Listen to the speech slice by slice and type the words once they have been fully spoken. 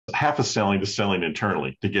half of selling to selling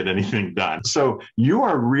internally to get anything done. So you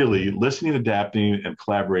are really listening, adapting, and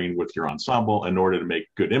collaborating with your ensemble in order to make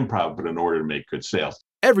good improv, but in order to make good sales.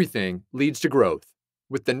 Everything leads to growth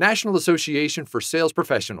with the National Association for Sales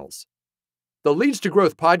Professionals. The Leads to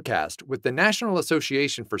Growth podcast with the National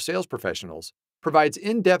Association for Sales Professionals provides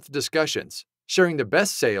in-depth discussions sharing the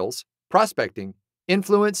best sales, prospecting,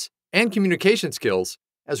 influence, and communication skills,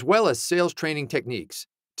 as well as sales training techniques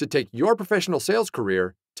to take your professional sales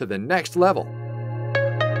career to the next level.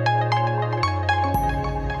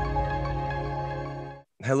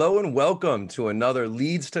 Hello and welcome to another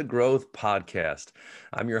Leads to Growth podcast.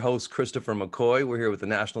 I'm your host, Christopher McCoy. We're here with the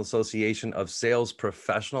National Association of Sales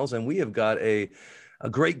Professionals, and we have got a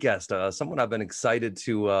great guest, someone I've been excited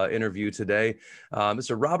to interview today,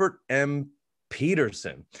 Mr. Robert M.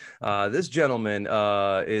 Peterson. This gentleman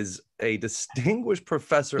is a distinguished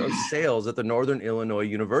professor of sales at the Northern Illinois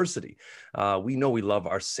University. We know we love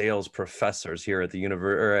our sales professors here at the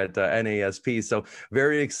NASP, so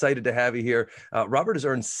very excited to have you here. Robert has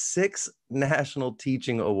earned 6 national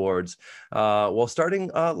teaching awards while starting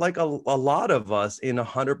like a lot of us in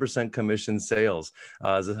 100% commission sales.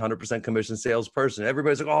 As a 100% commission salesperson,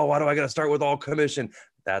 everybody's like, oh, why do I got to start with all commission?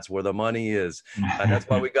 That's where the money is. That's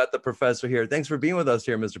why we got the professor here. Thanks for being with us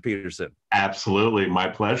here, Mr. Peterson. Absolutely. My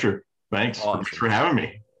pleasure. Thanks Awesome. for having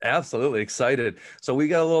me. Absolutely excited. So we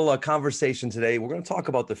got a little conversation today. We're going to talk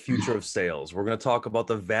about the future of sales. We're going to talk about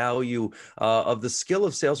the value of the skill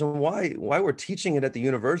of sales and why we're teaching it at the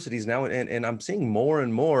universities now. And I'm seeing more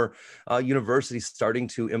and more universities starting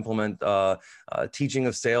to implement teaching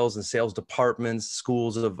of sales and sales departments,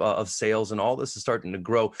 schools of sales, and all this is starting to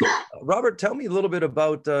grow. Robert, tell me a little bit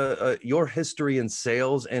about your history in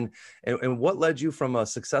sales and what led you from a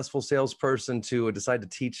successful salesperson to decide to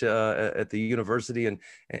teach at the university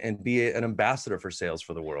and be an ambassador for sales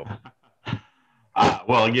for the world.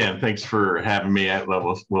 Well, again, thanks for having me.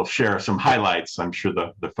 We'll share some highlights. I'm sure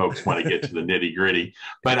the folks want to get to the nitty gritty.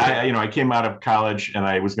 But I came out of college and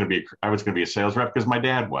I was going to be a sales rep because my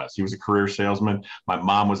dad was. He was a career salesman. My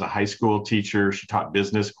mom was a high school teacher. She taught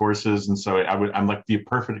business courses, and so I'm like the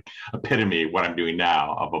perfect epitome of what I'm doing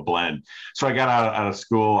now, of a blend. So I got out of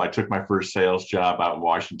school. I took my first sales job out in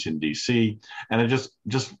Washington D.C. and I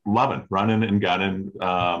just loving running and gunning.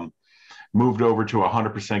 Moved over to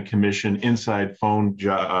 100% commission inside phone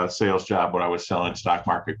sales job when I was selling stock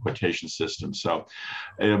market quotation systems. So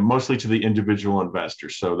mostly to the individual investor.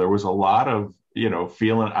 So there was a lot of,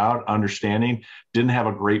 feeling out, understanding, didn't have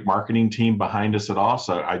a great marketing team behind us at all.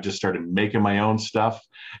 So I just started making my own stuff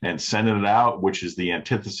and sending it out, which is the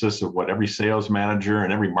antithesis of what every sales manager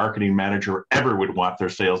and every marketing manager ever would want their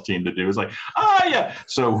sales team to do. Is like, yeah.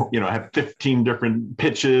 So, I have 15 different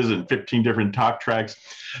pitches and 15 different talk tracks.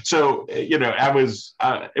 So, it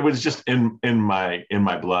was just in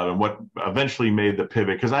my blood, and what eventually made the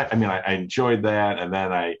pivot, because I enjoyed that. And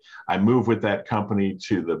then I moved with that company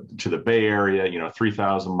to the Bay Area,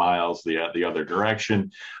 3,000 miles the other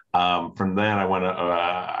direction. From then I went,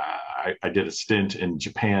 I did a stint in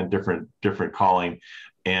Japan, different calling.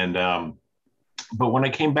 And, but when I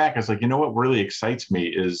came back, I was like, what really excites me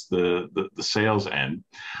is the sales end.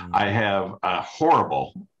 Mm-hmm. I have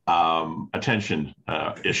horrible attention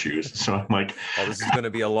issues. So I'm like, oh, this is going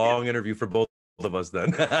to be a long interview for both of us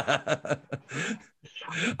then.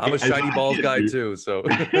 I'm a shiny balls guy too. So.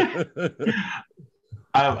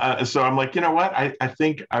 So I'm like, what? I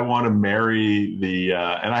think I want to marry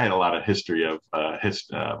and I had a lot of history of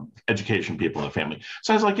education people in the family.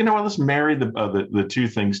 So I was like, what? Let's marry the two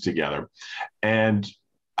things together. And,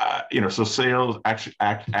 so sales, actually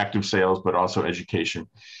active sales, but also education.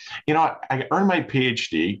 I earned my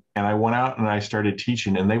PhD and I went out and I started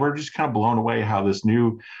teaching, and they were just kind of blown away how this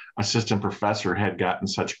new assistant professor had gotten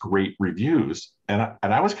such great reviews. And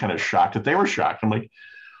I was kind of shocked that they were shocked. I'm like,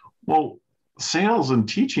 well, sales and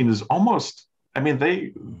teaching is almost,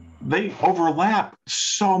 they overlap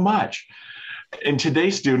so much. And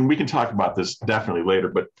today's student, we can talk about this definitely later,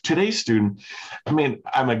 but today's student,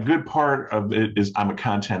 I'm a good part of it is I'm a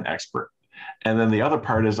content expert. And then the other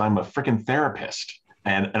part is I'm a freaking therapist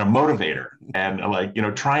and a motivator, and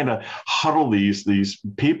trying to huddle these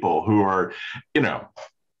people who are,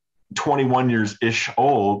 21 years-ish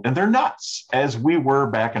old, and they're nuts, as we were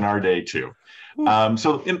back in our day too.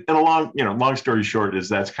 So in a long story short is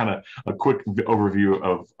that's kind of a quick overview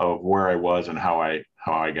of where I was and how I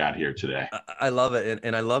got here today. I love it.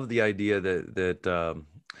 And I love the idea that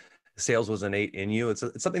sales was innate in you. It's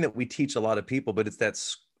something that we teach a lot of people, but it's that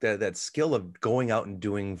that skill of going out and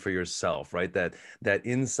doing for yourself, right? That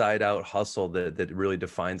inside out hustle that really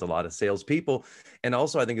defines a lot of salespeople. And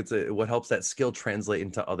also, I think it's what helps that skill translate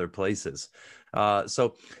into other places.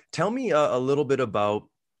 So tell me a little bit about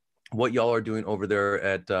what y'all are doing over there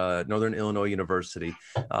at Northern Illinois University,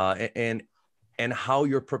 and how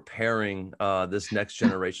you're preparing this next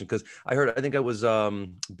generation. Because I think it was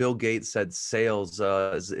Bill Gates said sales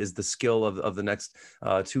is the skill of the next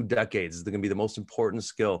 2 decades. It's going to be the most important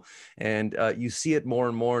skill. And you see it more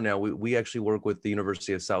and more now. We actually work with the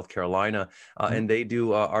University of South Carolina, and they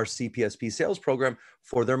do our CPSP sales program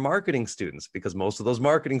for their marketing students, because most of those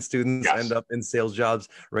marketing students end up in sales jobs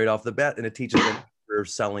right off the bat, and it teaches them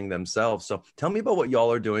selling themselves. So tell me about what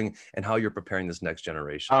y'all are doing and how you're preparing this next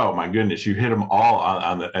generation. Oh my goodness, you hit them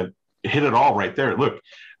all hit it all right there. Look,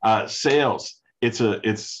 sales, it's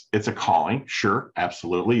a calling, sure,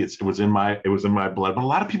 absolutely. It was in my blood, but a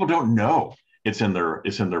lot of people don't know it's in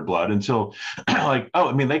their blood until like, oh,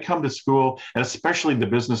 I mean, they come to school, and especially the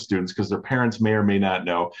business students, because their parents may or may not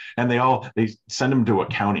know, and they send them to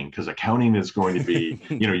accounting, because accounting is going to be,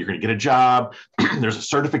 you're going to get a job. There's a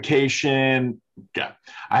certification. Yeah,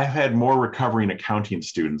 I've had more recovering accounting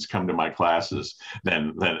students come to my classes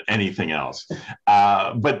than anything else.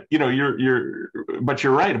 But you're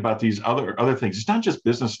right about these other things. It's not just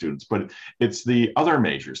business students, but it's the other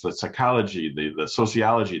majors, the psychology, the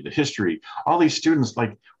sociology, the history. All these students,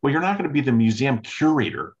 like, well, you're not going to be the museum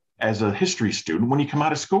curator as a history student when you come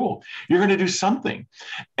out of school. You're going to do something,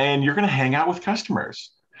 and you're going to hang out with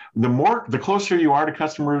customers. The closer you are to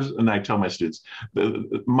customers, and I tell my students,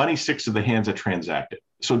 the money sticks to the hands that transact it.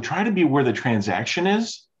 So try to be where the transaction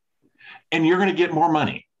is, and you're going to get more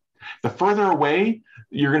money. The further away,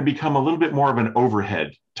 you're going to become a little bit more of an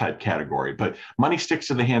overhead type category, but money sticks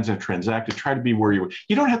to the hands that transact it. Try to be where you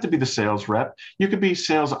don't have to be the sales rep. You could be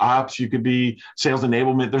sales ops. You could be sales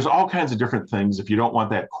enablement. There's all kinds of different things if you don't want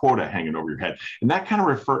that quota hanging over your head. And that kind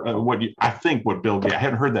of what Bill Gates, I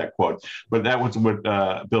hadn't heard that quote, but that was what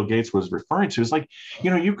Bill Gates was referring to, is like,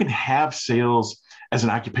 you can have sales as an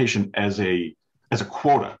occupation, as a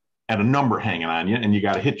quota and a number hanging on you, and you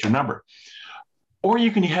got to hit your number. Or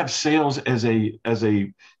you can have sales as a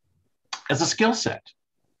skill set.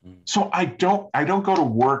 So I don't go to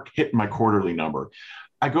work hitting my quarterly number.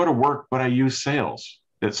 I go to work, but I use sales,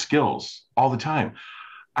 that's skills all the time.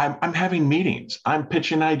 I'm having meetings. I'm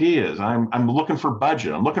pitching ideas. I'm looking for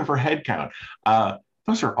budget. I'm looking for headcount.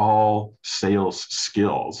 Those are all sales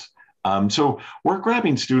skills. So we're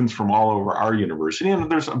grabbing students from all over our university,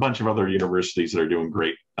 and there's a bunch of other universities that are doing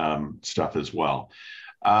great stuff as well.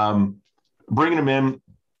 Bringing them in.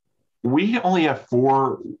 We only have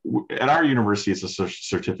 4 at our university. It's a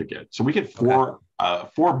certificate, so we get 4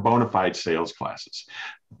 bona fide sales classes.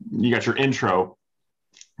 You got your intro,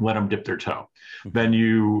 let them dip their toe. Then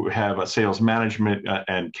you have a sales management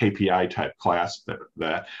and KPI type class.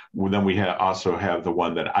 Then we also have the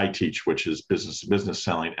one that I teach, which is business to business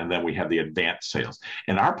selling, and then we have the advanced sales.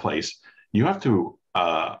 In our place, you have to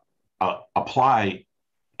apply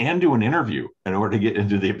and do an interview in order to get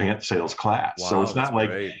into the advanced sales class. Wow, so it's not like,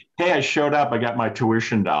 great. Hey, I showed up, I got my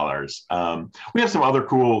tuition dollars. We have some other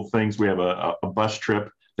cool things. We have a bus trip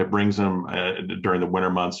that brings them during the winter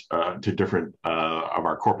months to different of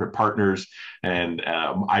our corporate partners. And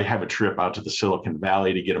I have a trip out to the Silicon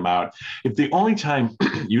Valley to get them out. If the only time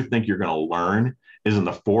you think you're going to learn is in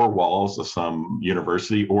the 4 walls of some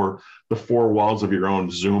university or the 4 walls of your own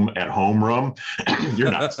Zoom at home room, you're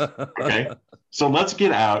nuts. Okay. So let's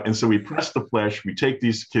get out. And so we press the flesh. We take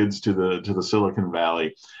these kids to the Silicon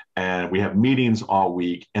Valley, and we have meetings all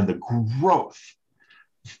week. And the growth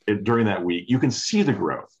during that week, you can see the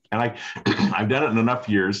growth. And I've done it in enough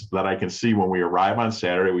years that I can see when we arrive on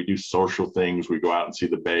Saturday, we do social things. We go out and see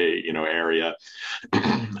the Bay, area,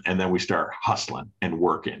 and then we start hustling and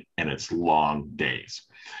working, and it's long days.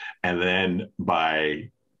 And then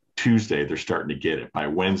by Tuesday, they're starting to get it. By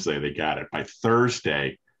Wednesday, they got it. By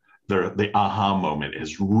Thursday, the aha moment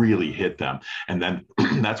has really hit them. And then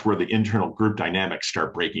that's where the internal group dynamics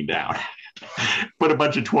start breaking down. Put a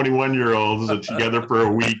bunch of 21-year-olds together for a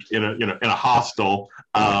week in a hostel.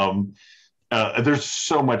 There's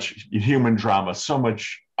so much human drama, so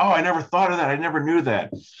much, oh, I never thought of that. I never knew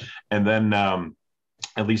that. And then,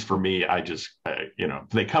 at least for me, I just,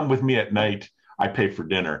 they come with me at night, I pay for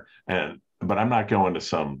dinner, but I'm not going to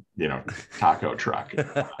some, taco truck.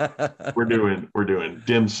 We're doing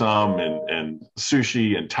dim sum and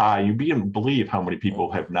sushi and Thai. You wouldn't believe how many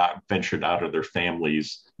people have not ventured out of their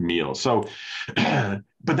family's meals. So,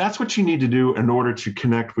 but that's what you need to do in order to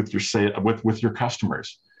connect with your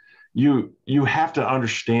customers. you have to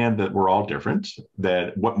understand that we're all different,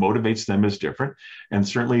 that what motivates them is different, and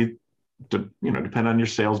certainly depend on your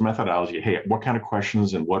sales methodology. Hey, what kind of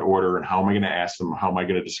questions and what order, and how am I going to ask them? How am I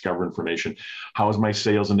going to discover information? How is my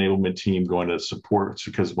sales enablement team going to support?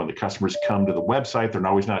 Because when the customers come to the website, they're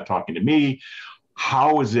always not talking to me.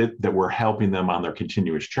 How is it that we're helping them on their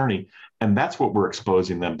continuous journey? And that's what we're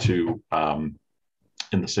exposing them to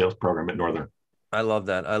in the sales program at Northern. I love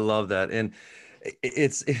that. I love that. And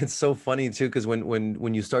it's so funny too, because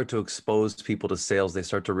when you start to expose people to sales, they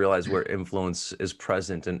start to realize where influence is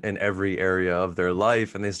present in every area of their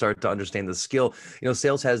life, and they start to understand the skill.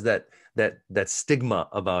 Sales has that stigma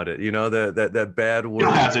about it. That bad word.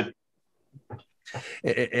 It has it.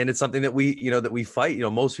 And it's something that we fight.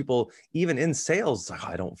 Most people, even in sales, like,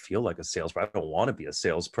 I don't feel like a salesperson. I don't want to be a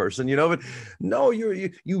salesperson, but no,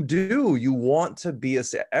 you do. You want to be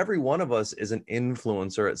every one of us is an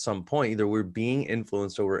influencer at some point. Either we're being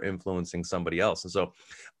influenced or we're influencing somebody else. And so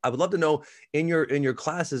I would love to know, in your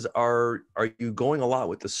classes, are you going a lot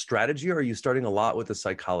with the strategy, or are you starting a lot with the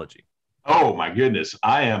psychology? Oh my goodness.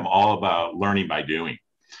 I am all about learning by doing.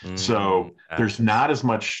 So there's not as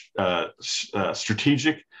much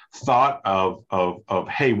strategic thought of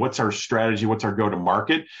hey, what's our strategy? What's our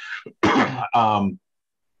go-to-market? That's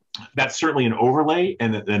certainly an overlay,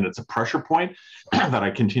 and it's a pressure point that I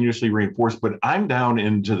continuously reinforce. But I'm down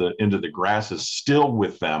into the grasses still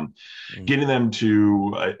with them, getting them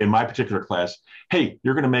to in my particular class. Hey,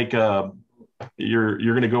 you're going to make you're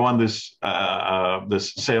going to go on this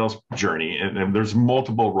this sales journey, and there's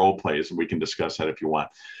multiple role plays, and we can discuss that if you want.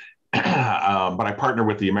 But I partner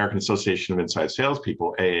with the American Association of Inside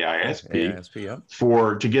Salespeople,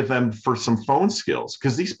 AAISP, to get them for some phone skills,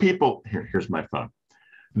 because these people here's my phone.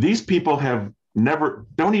 These people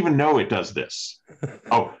don't even know it does this.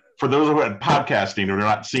 Oh, for those who are podcasting who are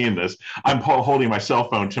not seeing this, I'm holding my cell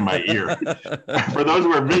phone to my ear. For those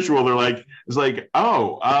who are visual, it's like,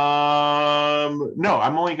 oh, no,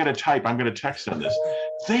 I'm only going to type. I'm going to text on this.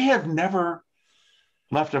 They have never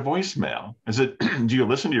left a voicemail. Do you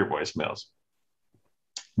listen to your voicemails?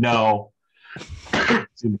 No.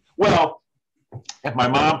 Well, if my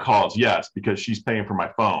mom calls, yes, because she's paying for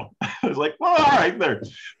my phone. It's like, well, all right, there.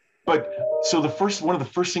 But so one of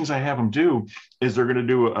the first things I have them do is they're going to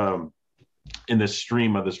do in this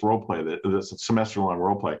stream of this role play, this semester-long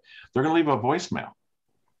role play, they're going to leave a voicemail.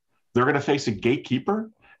 They're going to face a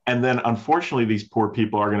gatekeeper, and then unfortunately, these poor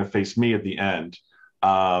people are going to face me at the end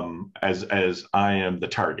as I am the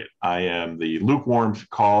target. I am the lukewarm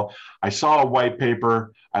call. I saw a white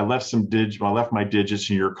paper. I left my digits,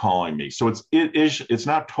 and you're calling me. So it's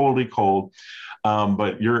not totally cold.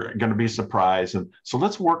 But you're going to be surprised. And so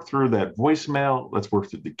let's work through that voicemail. Let's work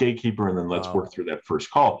through the gatekeeper, and then let's work through that first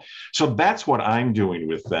call. So that's what I'm doing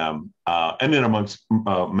with them. And then amongst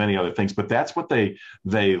many other things, but that's what they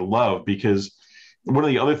love, because one of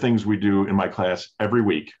the other things we do in my class every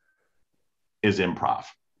week is improv.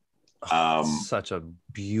 Such a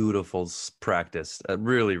beautiful practice. It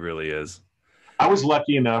really, really is. I was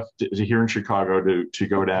lucky enough here in Chicago to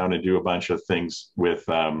go down and do a bunch of things with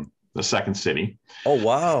the Second City. Oh,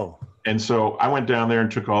 wow. And so I went down there and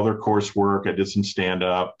took all their coursework. I did some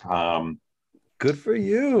stand-up. Good for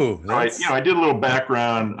you. I did a little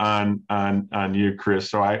background on you, Chris.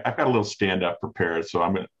 So I've got a little stand-up prepared. So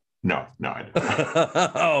I'm going to, no, I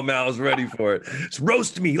didn't. Oh, man, I was ready for it. Just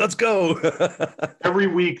roast me. Let's go. Every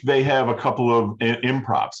week they have a couple of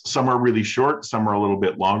improvs. Some are really short. Some are a little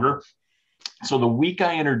bit longer. So the week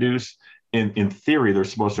I introduce, in theory, they're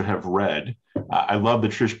supposed to have read. I love the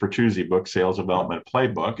Trish Bertuzzi book, Sales Enablement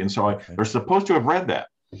Playbook. And so they're supposed to have read that.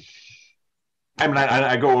 I mean,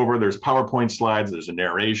 I go over, there's PowerPoint slides, there's a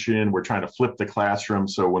narration. We're trying to flip the classroom.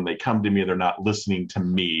 So when they come to me, they're not listening to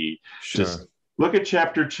me. Sure. Just look at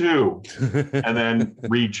chapter 2 and then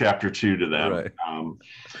read chapter 2 to them. Right.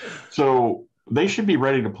 So they should be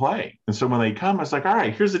ready to play. And so when they come, it's like, all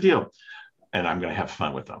right, here's the deal. And I'm going to have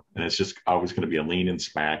fun with them. And it's just always going to be a lean and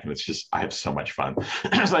smack. And it's just, I have so much fun.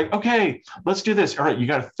 It's like, okay, let's do this. All right, you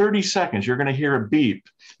got 30 seconds. You're going to hear a beep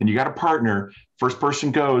and you got a partner. First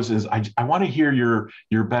person goes is, I want to hear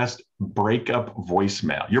your best breakup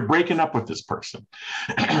voicemail. You're breaking up with this person.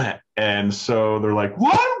 And so they're like,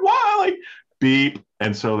 what? Like, beep.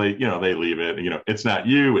 And so they leave it. It's not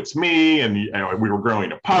you, it's me. And we were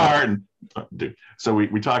growing apart. And so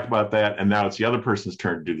we talked about that, and now it's the other person's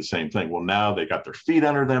turn to do the same thing. Well, now they got their feet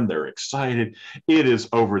under them. They're excited. It is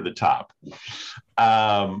over the top.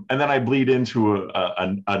 And then I bleed into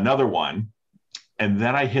another one. And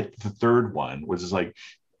then I hit the third one, which is like,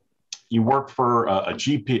 you work for a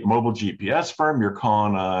mobile GPS firm. You're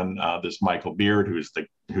calling on this Michael Beard, who's the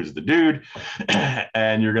who's the dude,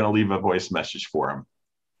 and you're going to leave a voice message for him.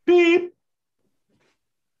 Beep.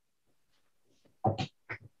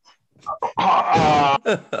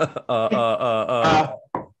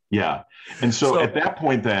 Yeah. And so at that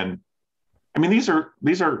point, then, I mean, these are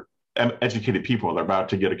educated people. They're about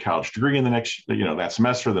to get a college degree in the next, that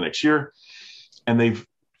semester, the next year, and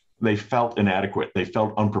they felt inadequate. They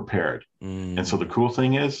felt unprepared. And so the cool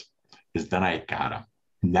thing is then I got them.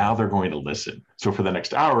 Now they're going to listen. So for the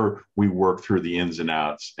next hour, we work through the ins and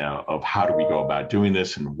outs of how do we go about doing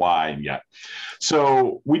this and why and yet.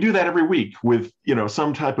 So we do that every week with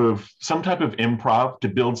some type of improv to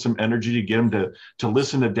build some energy, to get them to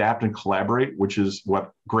listen, adapt, and collaborate, which is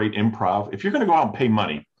what great improv. If you're going to go out and pay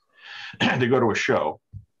money to go to a show,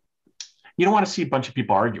 you don't want to see a bunch of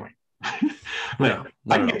people arguing.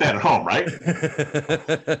 I can get that at home, right?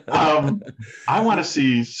 I want to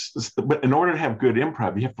see, but in order to have good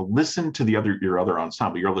improv, you have to listen to your other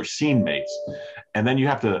ensemble, your other scene mates, and then you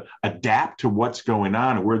have to adapt to what's going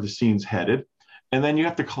on and where the scene's headed, and then you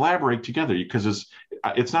have to collaborate together because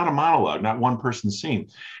it's not a monologue, not one person's scene.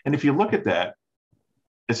 And if you look at that,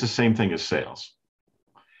 it's the same thing as sales.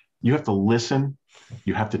 You have to listen,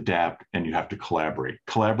 you have to adapt, and you have to collaborate.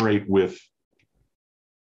 Collaborate with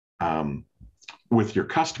your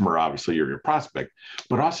customer, obviously, or your prospect,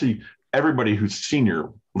 but also everybody who's senior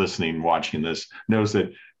listening, watching this knows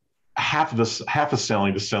that half of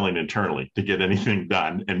selling is selling internally to get anything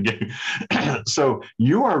done. So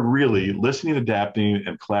you are really listening, adapting,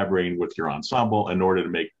 and collaborating with your ensemble in order to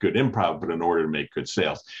make good improv, but in order to make good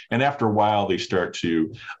sales. And after a while, they start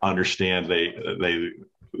to understand.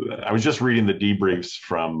 I was just reading the debriefs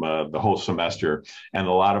from the whole semester, and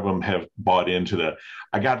a lot of them have bought into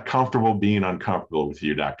I got comfortable being uncomfortable with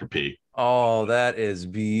you, Dr. P. Oh, that is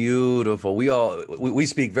beautiful. We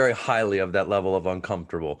speak very highly of that level of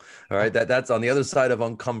uncomfortable. All right. That's on the other side of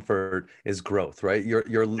uncomfort is growth, right?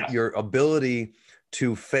 Your ability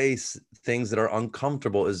to face things that are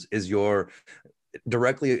uncomfortable is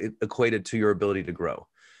directly equated to your ability to grow.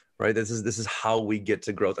 Right. This is how we get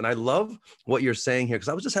to growth. And I love what you're saying here, because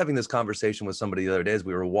I was just having this conversation with somebody the other day as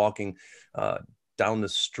we were walking down the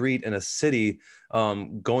street in a city,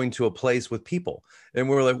 going to a place with people. And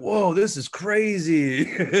we were like, whoa, this is crazy.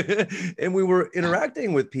 And we were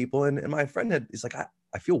interacting with people. And my friend he's like,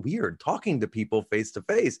 I feel weird talking to people face to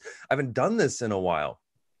face. I haven't done this in a while.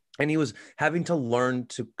 And he was having to learn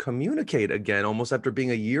to communicate again, almost after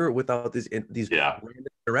being a year without these random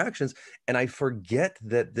interactions. And I forget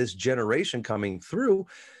that this generation coming through,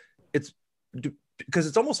 because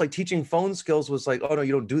it's almost like teaching phone skills was like, oh no,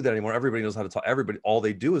 you don't do that anymore. Everybody knows how to talk. All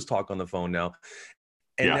they do is talk on the phone now.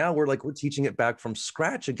 And now we're teaching it back from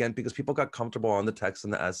scratch again, because people got comfortable on the text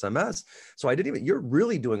and the SMS. So you're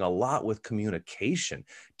really doing a lot with communication,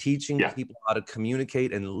 teaching people how to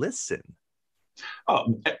communicate and listen.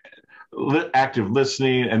 Active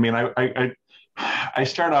listening. I mean, I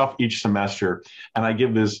start off each semester and I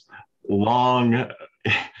give this long,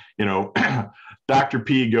 Dr.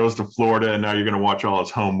 P goes to Florida and now you're going to watch all his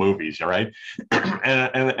home movies. All right.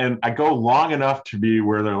 And I go long enough to be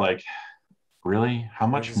where they're like, really? How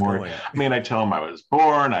much more? I mean, I tell them I was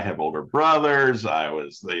born, I have older brothers. I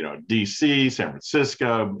was, DC, San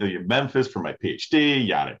Francisco, Memphis for my PhD,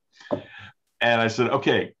 yada. And I said,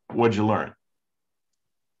 okay, what'd you learn?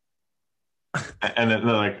 And then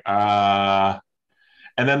they're like,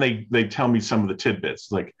 and then they tell me some of the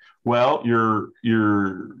tidbits, like, well, you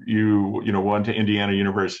went to Indiana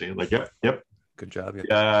University. I'm like, yep. Good job.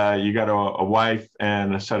 Yeah. You got a wife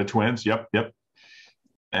and a set of twins. Yep.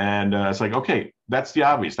 And it's like, okay, that's the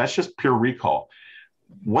obvious. That's just pure recall.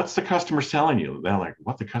 What's the customer telling you? Then I'm like,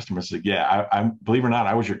 what the customer said? Yeah, I believe it or not,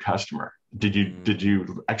 I was your customer. Did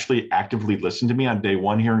you actually actively listen to me on day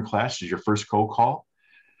one here in class? Did your first cold call?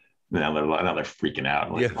 Now they're freaking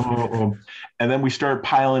out. Like, oh. And then we start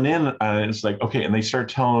piling in. It's like, okay. And they start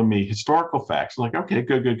telling me historical facts. I'm like, okay,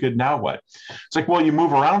 good. Now what? It's like, well, you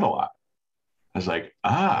move around a lot. I was like,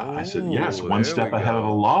 I said, yes, one step ahead of the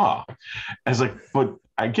law. I was like, but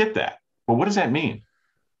I get that. But what does that mean?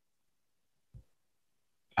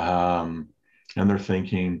 And they're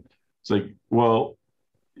thinking, it's like, well,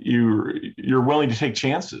 you're willing to take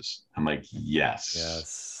chances. I'm like,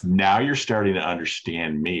 yes. Now you're starting to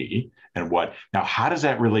understand me and now how does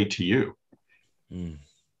that relate to you?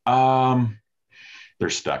 They're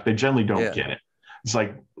stuck. They generally don't get it. It's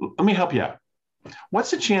like, let me help you out. What's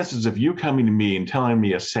the chances of you coming to me and telling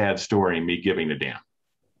me a sad story and me giving a damn?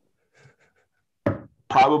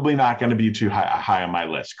 probably not going to be too high on my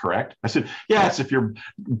list, correct? I said, yes, if you're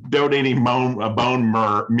donating a bone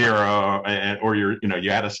marrow or you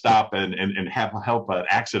had to stop and help an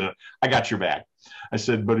accident, I got your back. I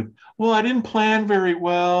said, but well, I didn't plan very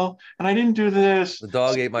well and I didn't do this. The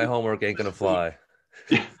dog ate my homework, ain't gonna fly.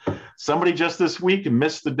 Somebody just this week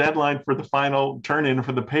missed the deadline for the final turn in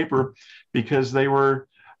for the paper because they were,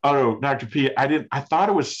 oh, Dr. P, I thought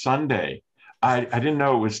it was Sunday. I didn't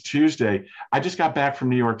know it was Tuesday. I just got back from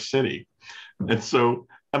New York City. And so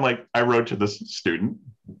I'm like, I wrote to this student.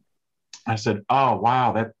 I said, oh,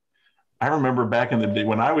 wow, I remember back in the day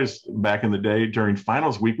when I was back in the day during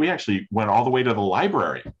finals week, we actually went all the way to the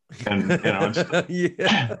library. And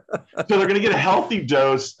yeah. So they're going to get a healthy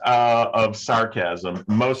dose of sarcasm.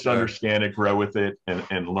 Most understand it, grow with it,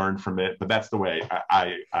 and learn from it. But that's the way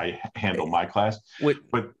I handle my class.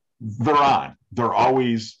 But they're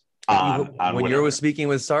always when you're speaking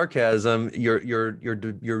with sarcasm, you're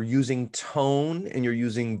using tone and you're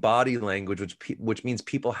using body language, which means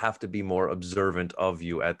people have to be more observant of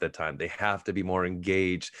you at that time. They have to be more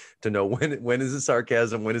engaged to know when is it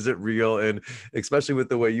sarcasm, when is it real, and especially with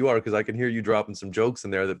the way you are, because I can hear you dropping some jokes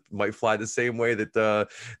in there that might fly the same way that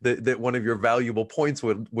that one of your valuable points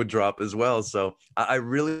would drop as well. So I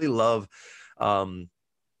really love.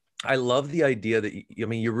 I love the idea that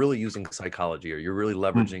you're really using psychology, or you're really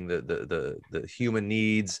leveraging the human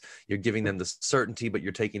needs. You're giving them the certainty, but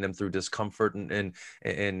you're taking them through discomfort and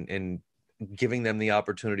giving them the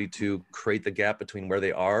opportunity to create the gap between where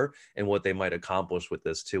they are and what they might accomplish with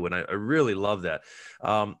this too. And I really love that.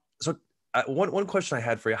 So one question I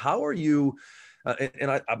had for you: how are you? And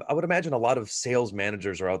I would imagine a lot of sales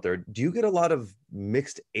managers are out there. Do you get a lot of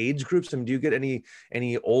mixed age groups? And do you get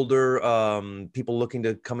any older people looking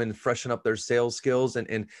to come and freshen up their sales skills?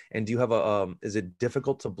 And do you have is it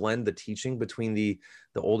difficult to blend the teaching between the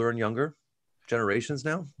older and younger generations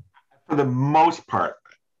now? For the most part,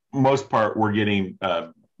 we're getting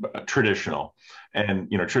traditional, and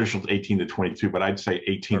traditional is 18 to 22, but I'd say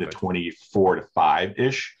 18 to 24 to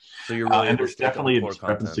 5-ish. So you're really and there's definitely a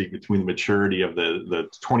discrepancy between the maturity of the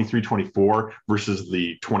 23, 24 versus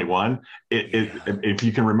the 21. If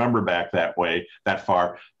you can remember back that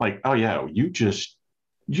far, like, oh yeah, you just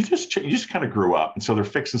kind of grew up, and so they're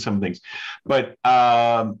fixing some things. But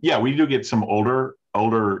yeah, we do get some older,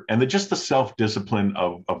 and just the self-discipline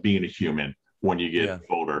of being a human. When you get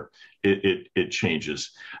older, it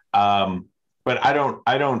changes. But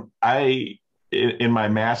in my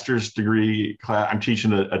master's degree class, I'm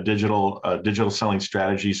teaching a digital selling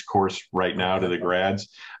strategies course right now to the grads.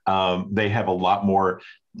 They have a lot more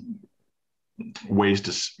ways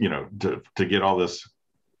to get all this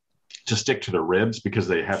to stick to their ribs because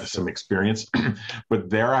they have some experience. But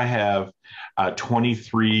there I have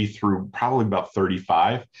 23 through probably about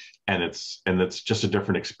 35, and it's just a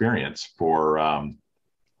different experience for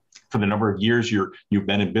the number of years you've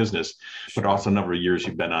been in business, but also the number of years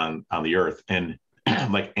you've been on the earth. And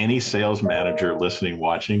like any sales manager listening,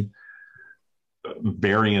 watching,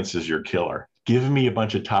 variance is your killer. Give me a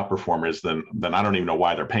bunch of top performers, then I don't even know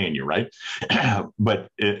why they're paying you, right?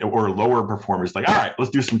 Or lower performers, like, all right,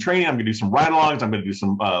 let's do some training. I'm going to do some ride-alongs. I'm going to do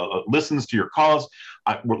some listens to your calls.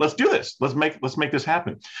 Let's do this. Let's make this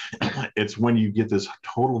happen. It's when you get this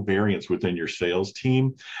total variance within your sales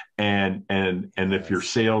team, and if your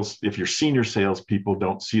senior salespeople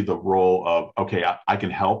don't see the role of, okay, I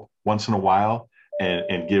can help once in a while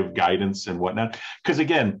and give guidance and whatnot, because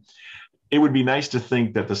again, it would be nice to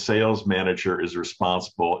think that the sales manager is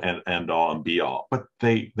responsible and all and be all, but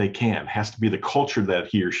they can't. It has to be the culture that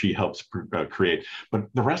he or she helps create. But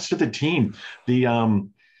the rest of the team,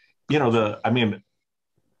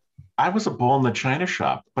 I was a bull in the china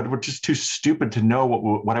shop, but we're just too stupid to know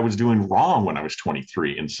what I was doing wrong when I was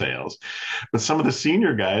 23 in sales. But some of the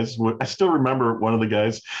senior guys, I still remember one of the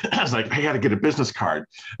guys, I was like, I got to get a business card.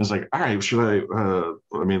 I was like, all right, should I,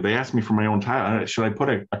 they asked me for my own title. Should I put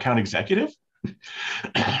an account executive?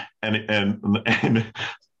 and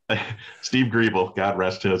Steve Griebel, God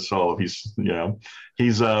rest his soul. He's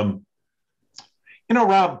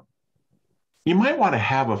Rob, you might want to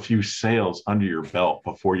have a few sales under your belt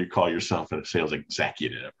before you call yourself a sales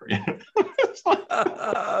executive. All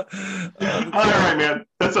right, man.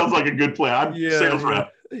 That sounds like a good plan. I'm sales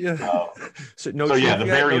rep. Yeah. The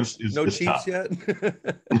variance is no Chiefs tough. yet.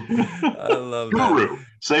 I love that. Guru.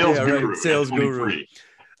 Sales guru. Right. Sales guru.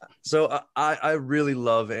 So I really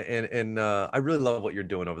love and I really love what you're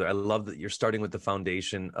doing over there. I love that you're starting with the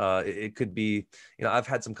foundation. It could be, I've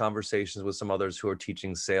had some conversations with some others who are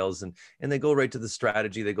teaching sales, and they go right to the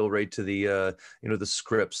strategy. They go right to the the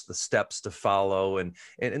scripts, the steps to follow, and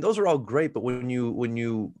those are all great. But when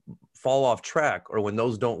you fall off track, or when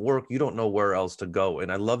those don't work, you don't know where else to go.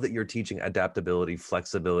 And I love that you're teaching adaptability,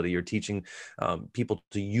 flexibility. You're teaching people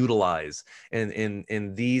to utilize,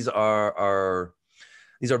 and these are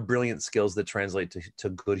brilliant skills that translate to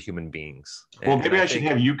good human beings. Well, maybe I should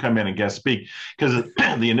have you come in and guest speak, because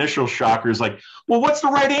the initial shocker is like, well, what's the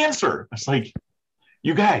right answer? It's like,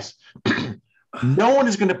 you guys, no one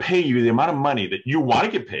is going to pay you the amount of money that you want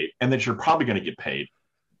to get paid and that you're probably going to get paid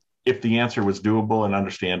if the answer was doable and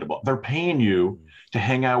understandable. They're paying you to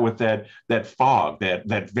hang out with that fog,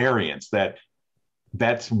 that variance,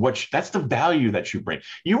 that's the value that you bring.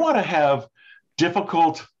 You want to have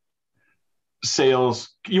difficult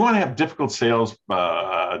sales. You want to have difficult sales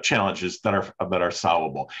challenges that are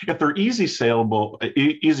solvable. If they're easy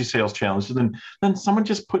sales challenges, then someone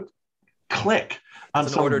just put click on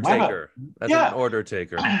an order taker. That's an order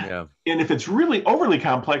taker. Yeah. And if it's really overly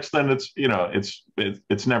complex, then it's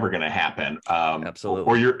never going to happen. Absolutely.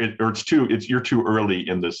 Or you're too early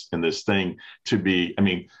in this thing to be. I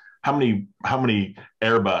mean, how many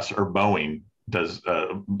Airbus or Boeing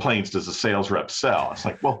planes does a sales rep sell? It's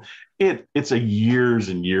like, well, it's a years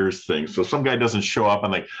and years thing. So some guy doesn't show up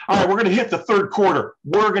and like, all right, we're going to hit the third quarter.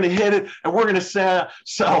 We're going to hit it, and we're going to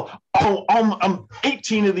sell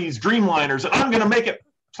 18 of these Dreamliners, and I'm going to make it.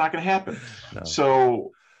 It's not going to happen. No.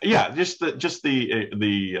 So yeah, just the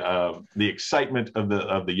excitement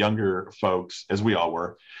of the younger folks, as we all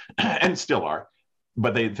were, and still are.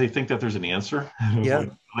 But they think that there's an answer. Yeah,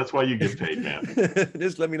 like, that's why you get paid, man.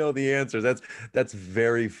 Just let me know the answers. That's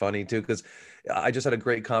very funny too, because I just had a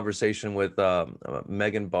great conversation with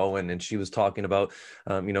Megan Bowen, and she was talking about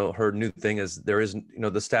her new thing is there is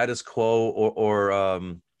the status quo, or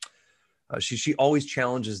she always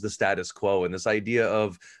challenges the status quo and this idea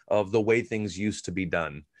of the way things used to be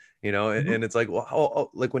done. And it's like,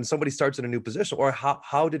 well, like when somebody starts in a new position, or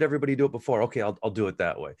how did everybody do it before? Okay, I'll do it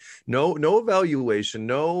that way. No evaluation,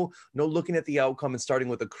 no looking at the outcome and starting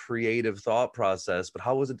with a creative thought process, but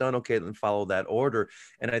how was it done? Okay, then follow that order.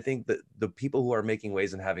 And I think that the people who are making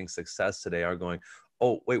waves and having success today are going,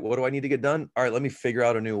 oh, wait, what do I need to get done? All right, let me figure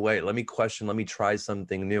out a new way. Let me question, let me try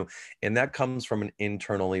something new. And that comes from an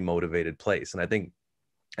internally motivated place. And I think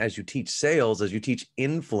as you teach sales, as you teach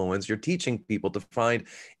influence, you're teaching people to find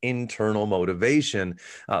internal motivation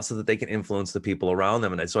so that they can influence the people around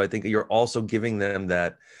them. And so I think you're also giving them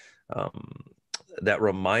that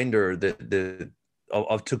reminder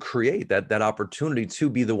of to create that opportunity to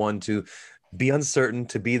be the one to be uncertain,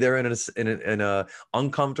 to be there in a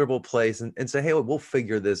uncomfortable place and say, hey, we'll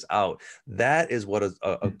figure this out. That is what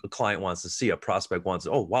a client wants to see. A prospect wants,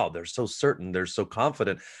 oh, wow, they're so certain, they're so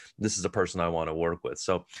confident. This is a person I want to work with.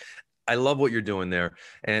 So I love what you're doing there.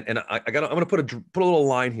 And I'm going to put a little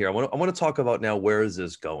line here. I want to talk about now, where is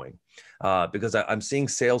this going? Because I'm seeing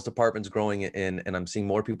sales departments growing and I'm seeing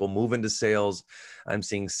more people move into sales. I'm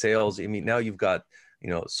seeing sales. I mean, now you've got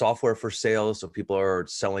software for sales. So people are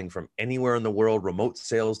selling from anywhere in the world. Remote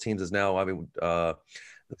sales teams is now, the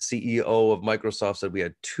CEO of Microsoft said we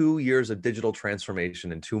had 2 years of digital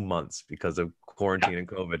transformation in 2 months because of quarantine and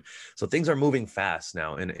COVID. So things are moving fast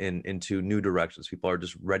now into new directions. People are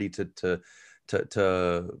just ready to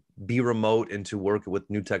be remote and to work with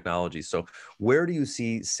new technology. So where do you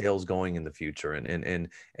see sales going in the future? And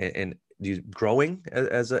do you growing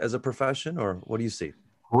as a profession, or what do you see?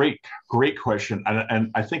 Great question. And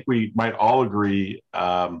I think we might all agree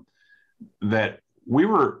that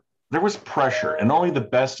there was pressure, and only the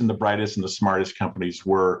best and the brightest and the smartest companies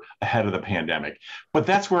were ahead of the pandemic. But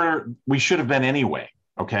that's where we should have been anyway.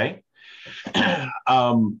 Okay.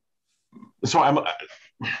 So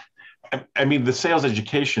I mean, the sales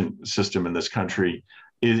education system in this country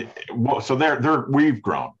is, so we've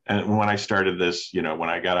grown. And when I started this, when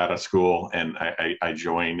I got out of school and I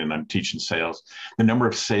joined and I'm teaching sales, the number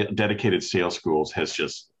of dedicated sales schools has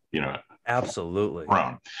just, absolutely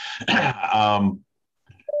grown.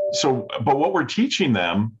 But what we're teaching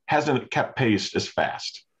them hasn't kept pace as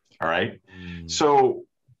fast. All right. So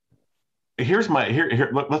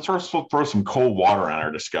let's also throw some cold water on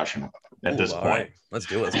our discussion at this point. Right. Let's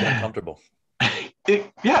do it. Let's get comfortable.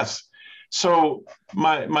 Yes. So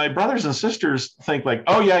my brothers and sisters think like,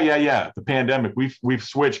 oh yeah, the pandemic, we've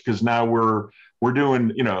switched because now we're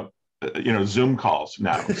doing Zoom calls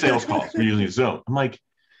now, sales calls. We're using Zoom.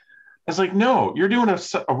 It's like, no, you're doing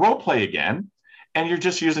a role play again, and you're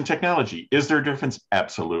just using technology. Is there a difference?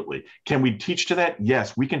 Absolutely. Can we teach to that?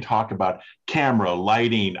 Yes, we can talk about camera,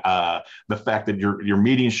 lighting, the fact that your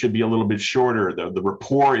meetings should be a little bit shorter. The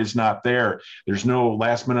rapport is not there. There's no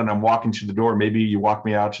last minute, I'm walking to the door. Maybe you walk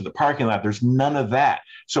me out to the parking lot. There's none of that.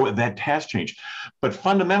 So that has changed. But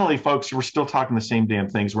fundamentally, folks, we're still talking the same damn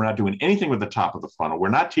things. We're not doing anything with the top of the funnel. We're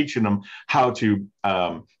not teaching them how to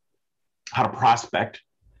prospect,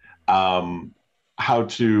 how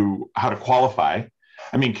to qualify.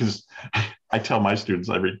 I mean, because I tell my students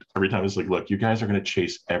every time, it's like, look, you guys are going to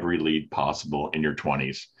chase every lead possible in your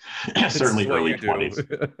 20s, certainly early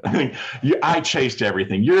 20s. I mean, I chased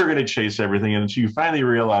everything. You're going to chase everything. And so you finally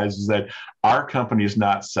realize is that our company is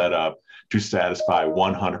not set up to satisfy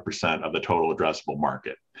 100% of the total addressable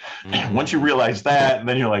market. Mm-hmm. Once you realize that,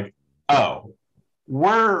 then you're like, oh,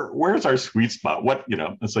 where's our sweet spot? What,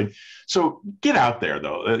 it's like, so get out there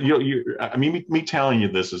though. I mean, me telling you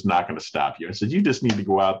this is not going to stop you. I said, you just need to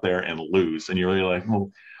go out there and lose. And you're really like, well,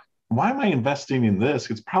 why am I investing in this?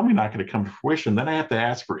 It's probably not going to come to fruition. Then I have to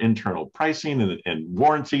ask for internal pricing and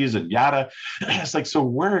warranties and yada. It's like, so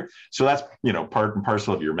that's, part and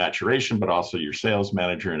parcel of your maturation, but also your sales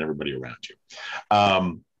manager and everybody around you.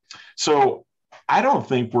 So I don't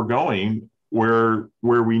think we're going where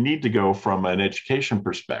we need to go from an education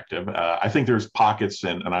perspective. I think there's pockets,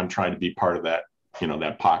 and I'm trying to be part of that,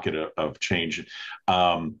 that pocket of change.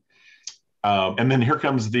 And then here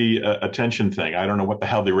comes the attention thing. I don't know what the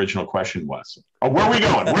hell the original question was. Oh, where are we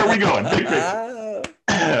going? Where are we going? Big picture.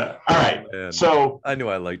 All right. Man, so I knew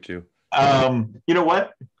I liked you. You know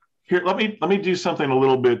what? Here, let me do something a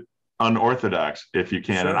little bit unorthodox, if you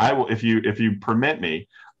can. Sure. And I will, if you permit me,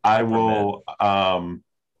 I will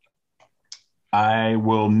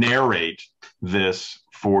narrate this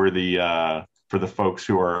for the folks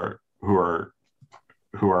who are on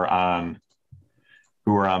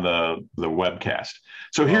the webcast.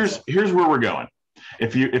 So here's where we're going.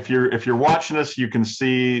 If you're watching us, you can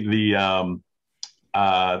see the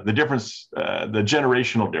difference, the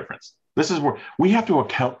generational difference. This is where we have to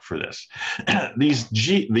account for this. These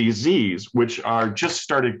Zs, which are just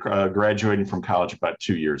started graduating from college about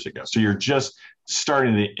 2 years ago. So you're just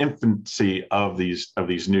starting the infancy of these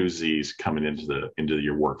new Zs coming into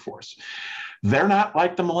your workforce. They're not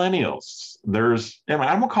like the millennials. I'm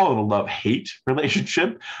gonna call it a love-hate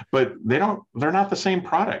relationship, but they're not the same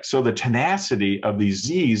product. So the tenacity of these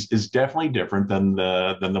Zs is definitely different than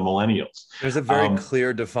the millennials. There's a very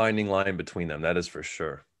clear defining line between them. That is for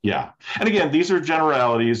sure. Yeah, and again, these are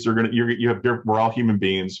generalities. We're all human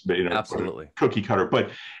beings, but absolutely cookie cutter. But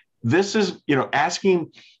this is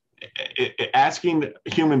asking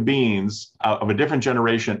human beings of a different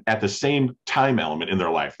generation at the same time element in their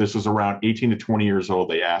life. This was around 18 to 20 years old.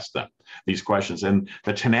 They asked them these questions, and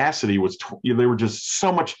the tenacity was they were just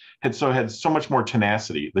had so much more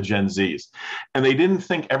tenacity. The Gen Zs, and they didn't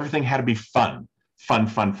think everything had to be fun. And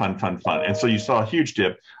so you saw a huge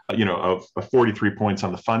dip, of 43 points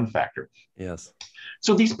on the fun factor. Yes.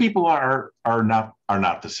 So these people are not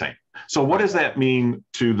the same. So what does that mean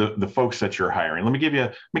to the folks that you're hiring? Let me give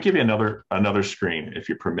you another screen, if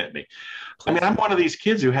you permit me. Please. I mean, I'm one of these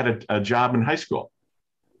kids who had a job in high school,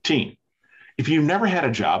 teen. If you've never had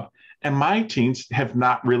a job, and my teens have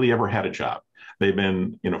not really ever had a job. They've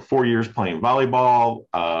been, 4 years playing volleyball,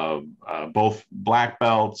 both black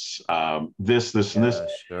belts, this, and this.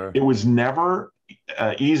 Sure. It was never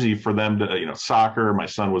easy for them to, soccer. My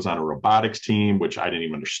son was on a robotics team, which I didn't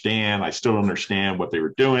even understand. I still don't understand what they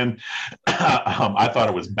were doing. I thought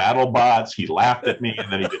it was battle bots. He laughed at me,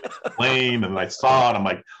 and then he didn't explain, and I saw it. I'm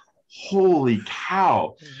like, holy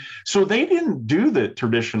cow. So they didn't do the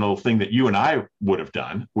traditional thing that you and I would have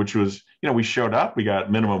done, which was, we showed up, we got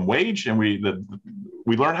minimum wage, and we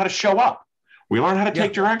learned how to show up. We learned how to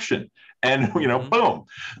take direction, and, boom.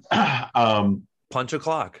 Punch a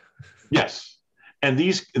clock. Yes. And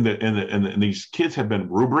these kids have been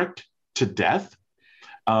rubriced to death.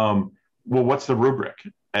 Well, what's the rubric?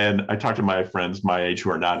 And I talk to my friends my age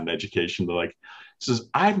who are not in education. They're like,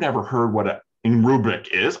 I've never heard what a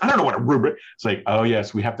rubric is. I don't know what a rubric. It's like, oh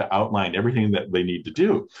yes, we have to outline everything that they need to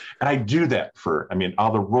do. And I do that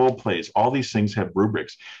all the role plays, all these things have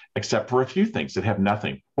rubrics, except for a few things that have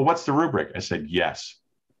nothing. Well, what's the rubric? I said, yes.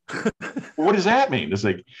 What does that mean? It's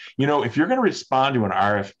like, if you're going to respond to an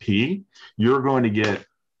RFP, you're going to get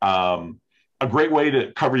a great way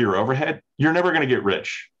to cover your overhead. You're never going to get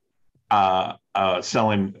rich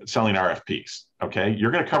selling RFPs. Okay, you're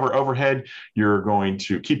going to cover overhead. You're going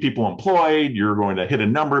to keep people employed. You're going to hit a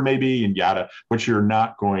number maybe and yada, but you're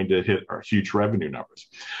not going to hit huge revenue numbers.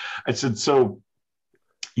 I said, so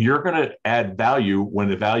you're going to add value when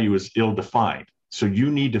the value is ill-defined. So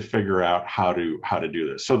you need to figure out how to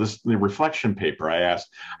do this. So the reflection paper I asked,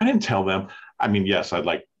 I didn't tell them. I mean, yes, I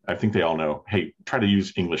think they all know, hey, try to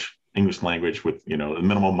use English language with, the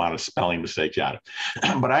minimum amount of spelling mistakes out of.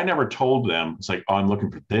 But I never told them, it's like, oh, I'm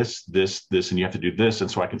looking for this, and you have to do this.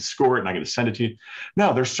 And so I can score it and I'm going to send it to you.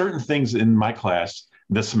 No, there's certain things in my class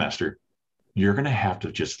this semester you're going to have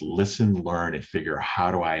to just listen, learn, and figure out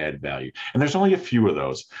how do I add value. And there's only a few of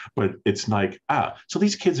those, but it's like, so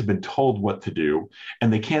these kids have been told what to do,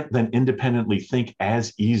 and they can't then independently think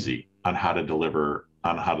as easy on how to deliver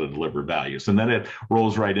values. And then it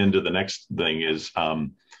rolls right into the next thing is,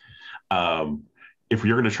 if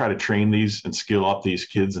you're going to try to train these and skill up these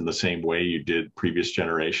kids in the same way you did previous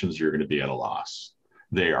generations, you're going to be at a loss.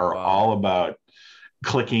 They are all about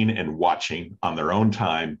clicking and watching on their own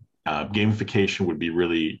time. Gamification would be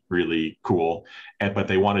really, really cool, but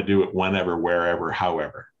they want to do it whenever, wherever,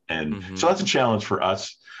 however. And so that's a challenge for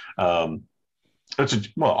us. All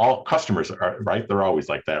customers are, right? They're always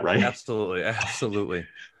like that, right? Absolutely, absolutely.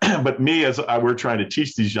 But me, as we're trying to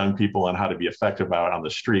teach these young people on how to be effective out on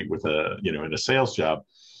the street with in a sales job.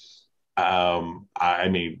 I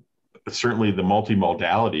mean, certainly the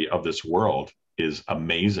multimodality of this world is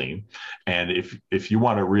amazing. And if you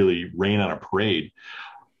want to really rain on a parade,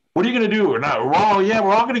 what are you going to do? We're all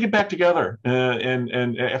going to get back together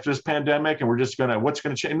and after this pandemic, and we're just what's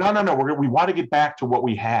going to change? No. We want to get back to what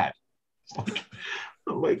we had.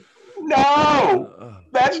 Like, no,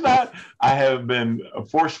 that's not. I have been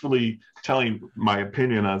forcefully telling my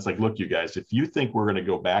opinion on, it's like, look, you guys, if you think we're going to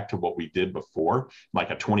go back to what we did before, like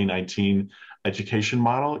a 2019 education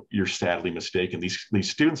model, you're sadly mistaken. These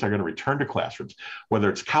students are going to return to classrooms, whether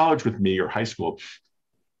it's college with me or high school,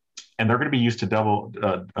 and they're going to be used to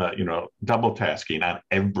double tasking on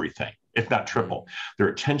everything, if not triple. Their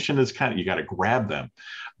attention is you got to grab them.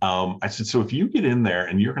 I said, so if you get in there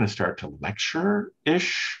and you're going to start to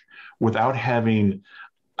lecture-ish without having,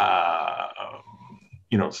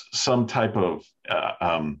 some type of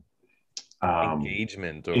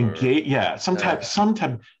engagement or some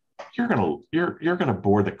type. You're gonna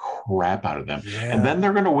bore the crap out of them, and then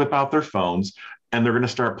they're gonna whip out their phones and they're gonna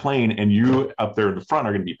start playing, and you up there in the front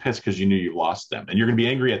are gonna be pissed because you knew you lost them, and you're gonna be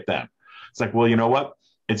angry at them. It's like, well, you know what?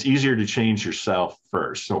 It's easier to change yourself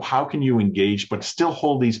first. So how can you engage, but still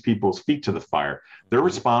hold these people's feet to the fire? They're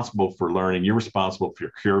responsible for learning. You're responsible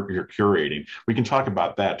for your curating. We can talk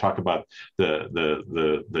about that, talk about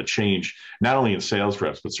the change, not only in sales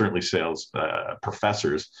reps, but certainly sales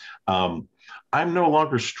professors. I'm no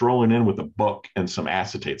longer strolling in with a book and some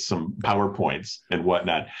acetates, some PowerPoints and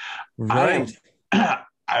whatnot. Right.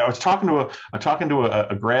 I was talking to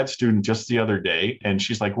a grad student just the other day, and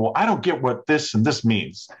she's like, well, I don't get what this and this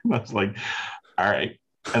means. I was like, all right.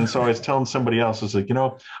 And so I was telling somebody else, I was like,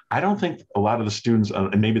 I don't think a lot of the students,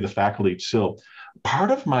 and maybe the faculty still, part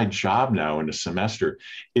of my job now in a semester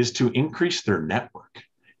is to increase their network,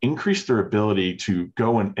 increase their ability to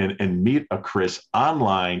go and meet a Chris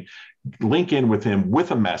online, link in with him with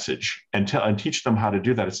a message, and teach them how to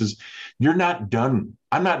do that. It says, you're not done.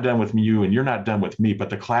 I'm not done with you, and you're not done with me, but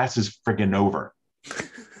the class is friggin' over.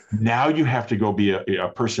 Now you have to go be a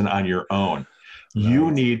person on your own. Nice.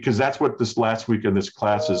 You need, because that's what this last week in this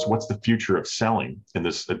class is, what's the future of selling in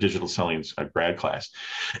this digital selling grad class?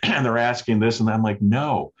 And they're asking this, and I'm like,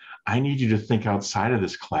 no, I need you to think outside of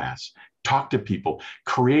this class, talk to people,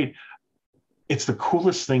 create. It's the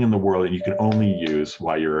coolest thing in the world, and you can only use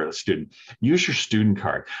while you're a student. Use your student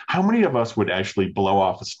card. How many of us would actually blow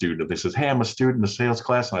off a student if they says, hey, I'm a student in a sales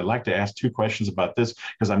class, and I'd like to ask 2 questions about this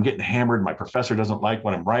because I'm getting hammered. My professor doesn't like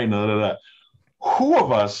what I'm writing. Blah, blah, blah. Who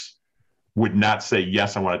of us would not say,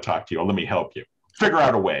 yes, I want to talk to you, or let me help you? Figure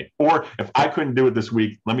out a way. Or if I couldn't do it this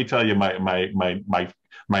week, let me tell you, my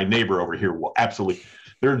neighbor over here will absolutely.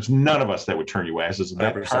 There's none of us that would turn you away. I says,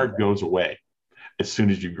 that card goes away as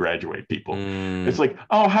soon as you graduate, people. It's like,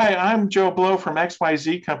 oh, hi, I'm Joe Blow from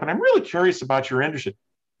XYZ company. I'm really curious about your industry.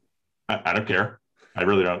 I don't care. I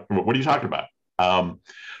really don't. What are you talking about?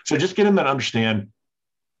 So just get them to understand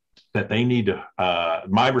that they need to,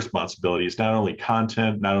 my responsibility is not only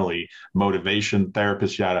content, not only motivation,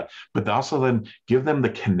 therapist, yada, but also then give them the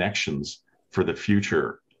connections for the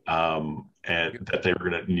future, and that they're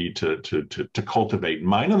going to need to cultivate in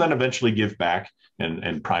mind, and then eventually give back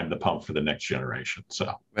and prime the pump for the next generation.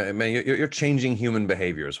 So, man, you're changing human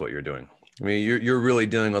behavior is what you're doing. I mean, you're really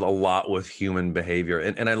dealing with a lot with human behavior,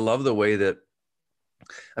 and I love the way that,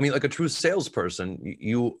 I mean, like a true salesperson,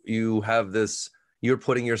 you have this. You're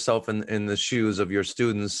putting yourself in the shoes of your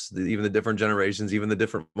students, even the different generations, even the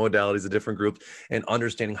different modalities, the different groups, and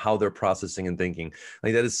understanding how they're processing and thinking.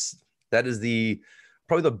 Like that is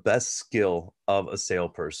probably the best skill of a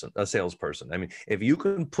salesperson. I mean, if you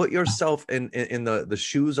can put yourself in the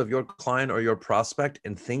shoes of your client or your prospect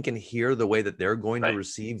and think and hear the way that they're going to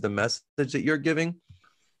receive the message that you're giving,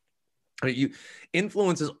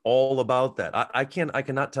 influence is all about that. I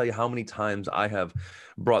cannot tell you how many times I have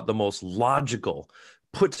brought the most logical,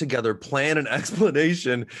 put together plan and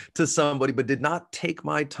explanation to somebody, but did not take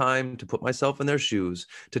my time to put myself in their shoes,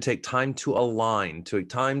 to take time to align, to take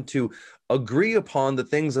time to agree upon the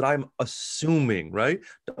things that I'm assuming, right?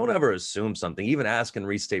 Don't ever assume something, even ask and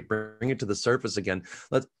restate, bring it to the surface again.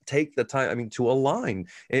 Let's take the time, I mean, to align.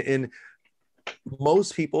 And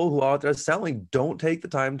most people who are out there selling don't take the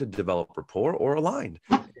time to develop rapport or align.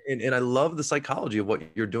 And I love the psychology of what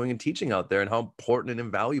you're doing and teaching out there and how important and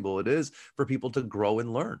invaluable it is for people to grow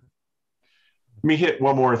and learn. Let me hit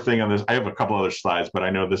one more thing on this. I have a couple other slides, but I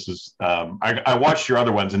know this is, I watched your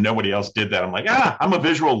other ones and nobody else did that. I'm like, I'm a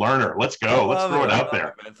visual learner. Let's go. Let's throw it out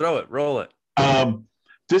there. Throw it, roll it.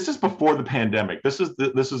 This is before the pandemic. This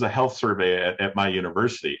is a health survey at my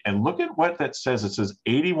university. And look at what that says. It says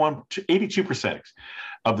 82%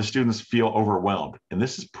 of the students feel overwhelmed. And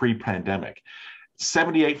this is pre-pandemic.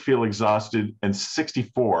 78 feel exhausted and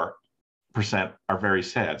 64% are very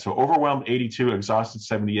sad. So overwhelmed 82, exhausted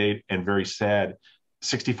 78, and very sad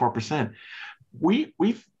 64%. We've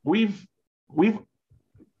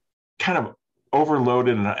kind of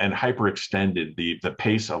overloaded and hyperextended the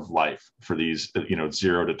pace of life for these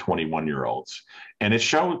 0 to 21-year-olds, and it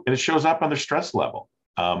shows up on their stress level.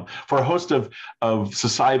 For a host of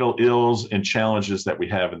societal ills and challenges that we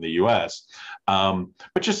have in the U.S.,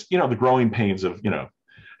 but just the growing pains of I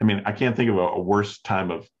mean, I can't think of a worse time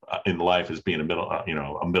of in life as being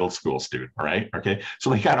a middle school student, right? Okay, so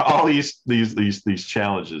they got all these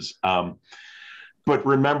challenges. But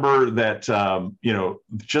remember that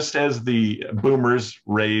just as the boomers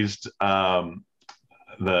raised the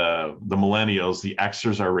millennials, the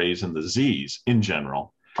Xers are raising the Zs in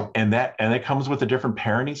general. And that comes with a different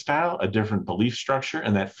parenting style, a different belief structure,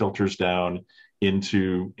 and that filters down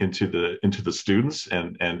into the students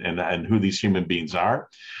and who these human beings are.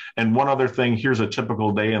 And one other thing, here's a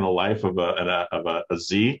typical day in the life of a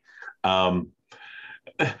Z. There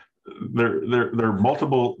are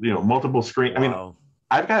multiple screen. Wow.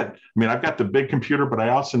 I've got the big computer, but I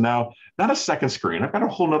also now, not a second screen, I've got a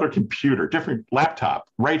whole nother computer, different laptop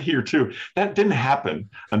right here too. That didn't happen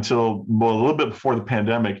until a little bit before the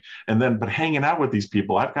pandemic. But hanging out with these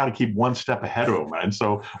people, I've got to keep one step ahead of them. And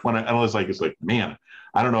so when I was like, it's like, man,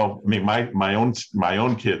 I don't know. I mean, my own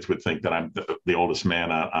kids would think that I'm the oldest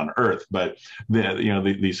man on earth, but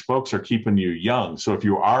these folks are keeping you young. So if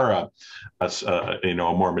you are a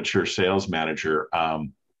more mature sales manager,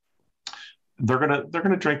 they're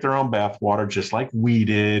gonna drink their own bathwater, just like we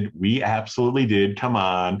did. We absolutely did. Come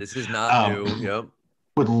on, this is not new. Yep.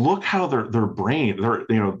 But look how their brain,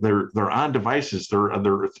 they're on devices. They're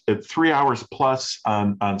at 3 hours plus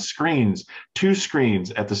on screens, 2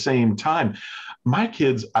 screens at the same time. My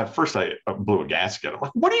kids, at first I blew a gasket. I'm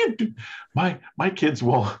like, what do you do? My kids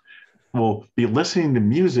will be listening to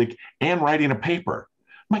music and writing a paper.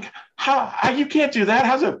 I'm like, how you can't do that?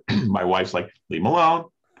 How's it? My wife's like, leave them alone.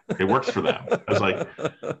 It works for them. I was like,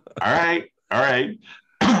 all right.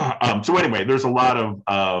 So anyway, there's a lot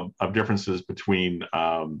of differences between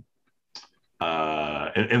and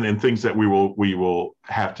things that we will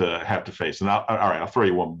have to face. And I'll throw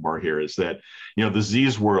you one more here, is that the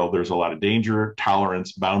Z's world, there's a lot of danger,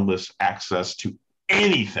 tolerance, boundless access to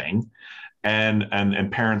anything,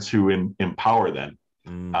 and parents who empower them.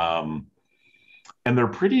 And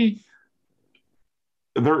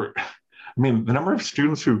the number of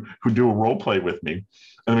students who do a role play with me,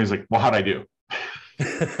 and he's like, well, how'd I do?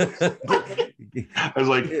 I was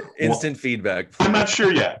like, instant feedback. I'm not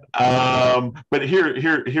sure yet. But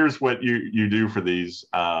here's what you do for these.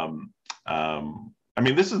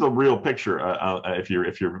 This is the real picture. If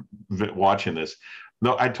you're watching this,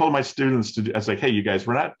 no, I told my students I was like, hey, you guys,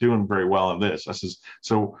 we're not doing very well on this. I says,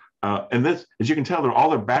 so, and this, as you can tell, they're all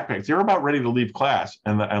their backpacks. They're about ready to leave class.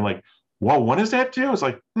 And I'm like, whoa, what does that do? It's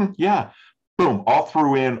like, yeah, boom, all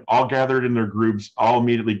threw in, all gathered in their groups, all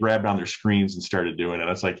immediately grabbed on their screens and started doing it.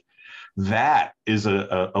 It's like, that is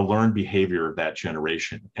a learned behavior of that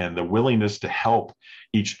generation, and the willingness to help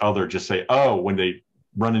each other, just say, oh, when they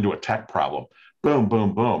run into a tech problem, boom,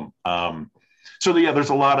 boom, boom. So yeah,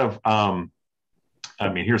 there's a lot of,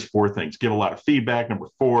 here's 4 things. Give a lot of feedback. Number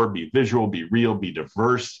 4, be visual, be real, be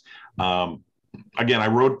diverse. Again, I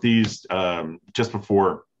wrote these just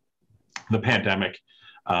before the pandemic,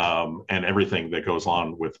 and everything that goes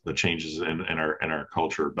on with the changes in our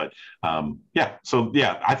culture. But I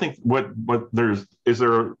think there's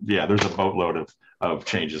a boatload of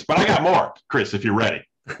changes. But I got more, Chris, if you're ready.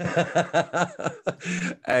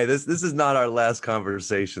 Hey, this is not our last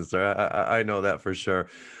conversation, sir. I know that for sure.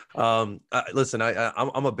 Listen,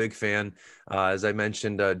 I'm a big fan. As I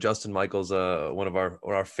mentioned, Justin Michael's one of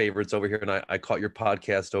our favorites over here, and I caught your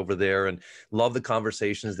podcast over there and love the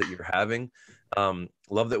conversations that you're having.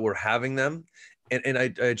 Love that we're having them, and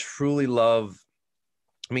I truly love.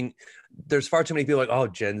 I mean, there's far too many people like, oh,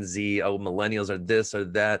 Gen Z, oh, millennials are this or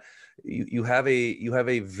that. You have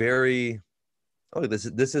a very, oh, this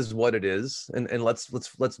is what it is, and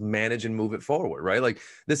let's manage and move it forward, right? Like,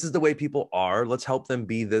 this is the way people are. Let's help them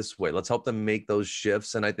be this way. Let's help them make those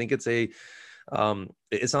shifts. And I think it's it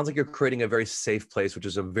sounds like you're creating a very safe place, which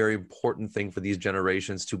is a very important thing for these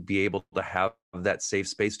generations to be able to have that safe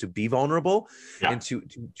space to be vulnerable and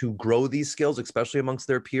to grow these skills, especially amongst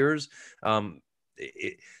their peers.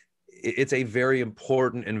 It's a very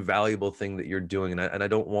important and valuable thing that you're doing. And I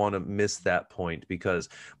don't want to miss that point, because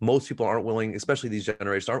most people aren't willing, especially these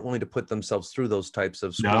generations, aren't willing to put themselves through those types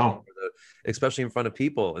of schooling, especially in front of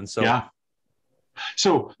people. And so,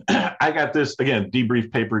 So I got this, again,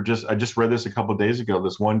 debrief paper. I just read this a couple of days ago.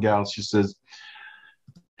 This one gal, she says,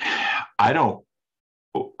 I don't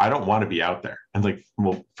want to be out there. And like,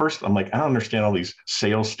 well, first I'm like, I don't understand all these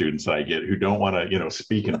sales students that I get who don't want to,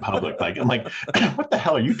 speak in public. Like, I'm like, what the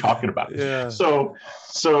hell are you talking about? Yeah.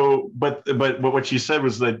 But what she said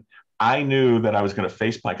was that I knew that I was going to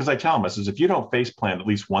face plant, because I tell them, I says, if you don't face plant at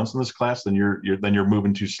least once in this class, then you're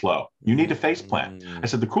moving too slow. You need to face plant. I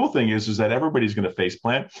said, the cool thing is that everybody's going to face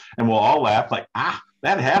plant, and we'll all laugh like,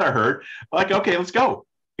 that had I heard. Like, okay, let's go,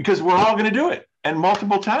 because we're all going to do it. And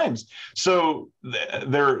multiple times. So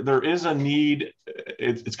there is a need.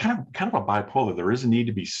 It's kind of a bipolar. There is a need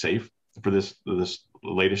to be safe for this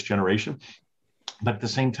latest generation, but at the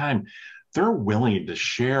same time, they're willing to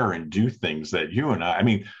share and do things that you and I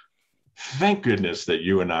mean, thank goodness that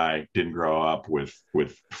you and I didn't grow up with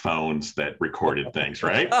phones that recorded things,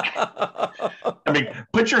 right? I mean,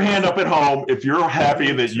 put your hand up at home if you're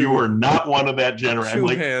happy that you were not one of that generation.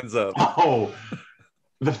 Two hands up. Oh.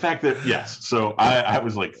 The fact that, yes. So I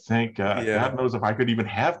was like, thank God. God knows if I could even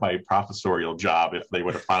have my professorial job if they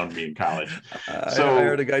would have found me in college. So I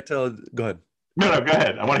heard a guy tell, go ahead. No, go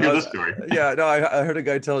ahead. I want to hear this story. I heard a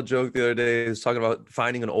guy tell a joke the other day. He was talking about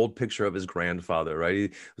finding an old picture of his grandfather, right? He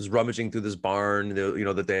was rummaging through this barn,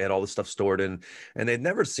 that they had all this stuff stored in, and they'd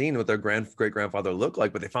never seen what their great-grandfather looked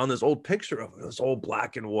like, but they found this old picture of him, this old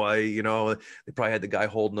black and white, they probably had the guy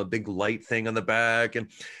holding a big light thing on the back, and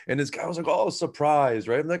this guy was like, oh, surprise,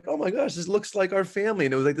 right? I'm like, oh my gosh, this looks like our family.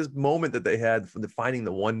 And it was like this moment that they had for finding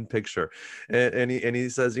the one picture. And he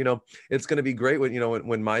says, it's going to be great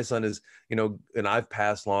when my son is, and I've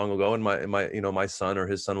passed long ago, and my son or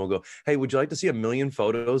his son will go, hey, would you like to see 1 million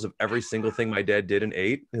photos of every single thing my dad did and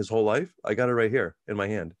ate his whole life? I got it right here in my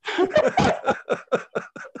hand.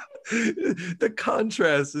 The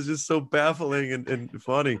contrast is just so baffling and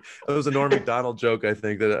funny. It was a Norm Macdonald joke, I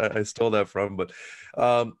think, that I stole that from. But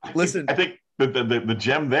listen, I think the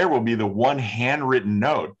gem there will be the one handwritten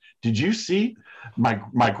note. Did you see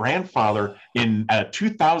my grandfather in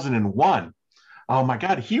 2001? Oh my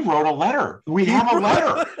God, he wrote a letter. We have a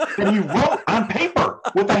letter that he wrote on paper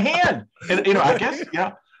with a hand. And, I guess,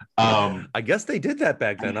 I guess they did that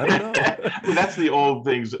back then. I don't know. That's the old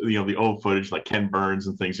things, the old footage like Ken Burns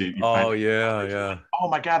and things. Oh, yeah. Oh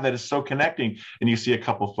my God, that is so connecting. And you see a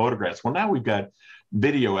couple of photographs. Well, now we've got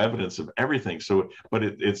video evidence of everything. So, but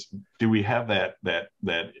it's, do we have that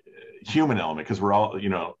human element? Because we're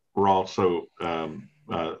all so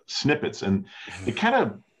snippets, and it kind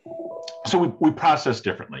of, so we process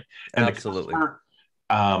differently. And absolutely.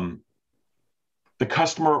 The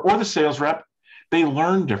customer or the sales rep, they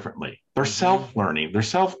learn differently. They're self-learning, they're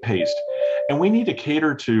self-paced. And we need to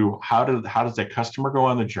cater to how does that customer go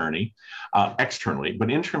on the journey externally, but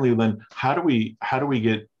internally, then how do we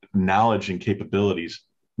get knowledge and capabilities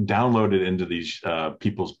downloaded into these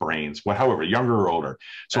people's brains, however, younger or older.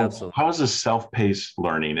 So absolutely. How is this self-paced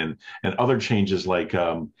learning and other changes like,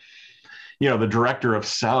 the director of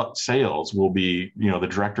sales will be, the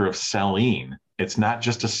director of selling. It's not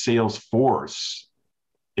just a sales force.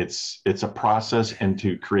 It's a process and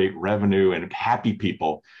to create revenue and happy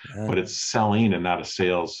people, but it's selling and not a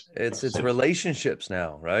sales. It's relationships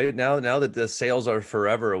now, right? Now that the sales are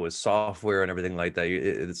forever with software and everything like that,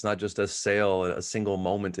 it's not just a sale, a single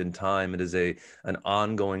moment in time. It is an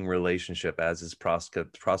ongoing relationship, as is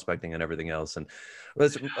prospecting and everything else. And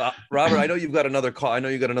listen, Robert, I know you've got another call. I know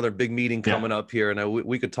you got another big meeting coming up here, and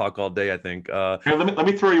we could talk all day, I think. Here, let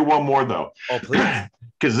me throw you one more though. Oh, please,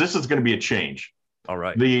 because this is going to be a change. All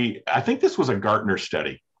right. I think this was a Gartner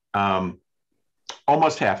study.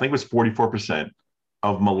 Almost half, I think it was 44%,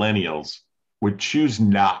 of millennials would choose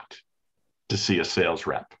not to see a sales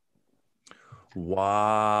rep.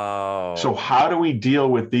 Wow. So how do we deal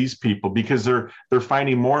with these people? Because they're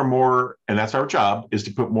finding more and more, and that's our job, is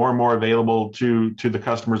to put more and more available to the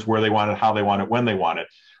customers where they want it, how they want it, when they want it.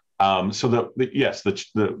 So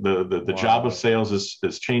the job of sales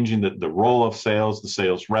is changing, the role of sales, the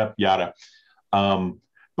sales rep, yada.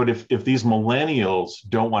 But if these millennials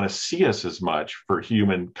don't want to see us as much for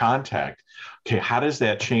human contact, okay, how does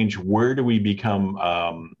that change? Where do we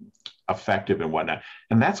become effective and whatnot?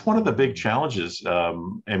 And that's one of the big challenges. I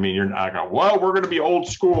mean, you're not going, well, we're going to be old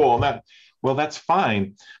school and that. Well, that's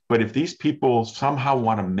fine. But if these people somehow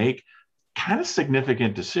want to make kind of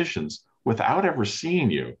significant decisions without ever seeing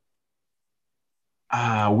you,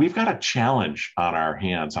 we've got a challenge on our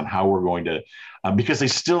hands on how we're going to, because they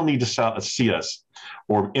still need to see us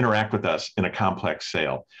or interact with us in a complex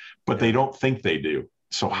sale, but they don't think they do.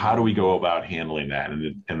 So how do we go about handling that?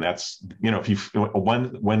 And that's, if you,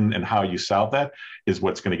 when and how you solve that is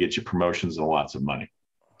what's going to get you promotions and lots of money.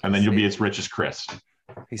 And then you'll be as rich as Chris.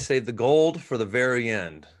 He saved the gold for the very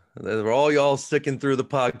end. We're all y'all sticking through the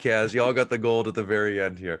podcast. Y'all got the gold at the very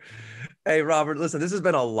end here. Hey, Robert, listen, this has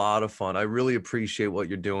been a lot of fun. I really appreciate what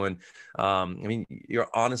you're doing. I mean, you're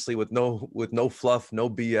honestly with no fluff, no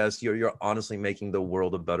BS. You're honestly making the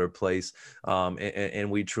world a better place.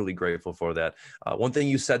 And we're truly grateful for that. One thing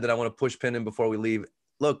you said that I want to push pin in before we leave,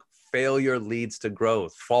 look, failure leads to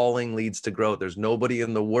growth. Falling leads to growth. There's nobody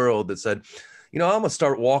in the world that said, I'm going to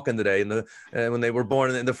start walking today. And when they were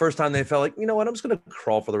born, and the first time they felt like, you know what, I'm just going to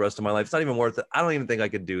crawl for the rest of my life. It's not even worth it. I don't even think I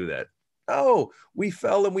could do that. Oh, we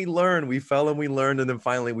fell and we learned. We fell and we learned. And then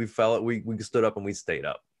finally we fell. We stood up and we stayed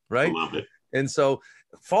up. Right. I love it. And so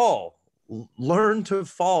learn to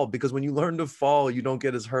fall, because when you learn to fall, you don't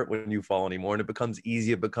get as hurt when you fall anymore. And it becomes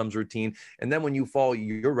easy. It becomes routine. And then when you fall,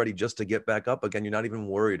 you're ready just to get back up again. You're not even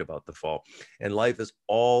worried about the fall. And life is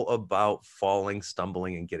all about falling,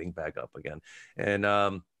 stumbling, and getting back up again.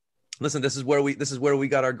 And, listen, this is where we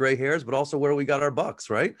got our gray hairs, but also where we got our bucks,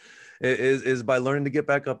 right? Is by learning to get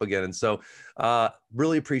back up again. And so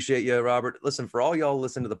really appreciate you, Robert. Listen, for all y'all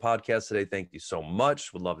listening to the podcast today, thank you so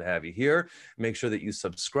much. Would love to have you here. Make sure that you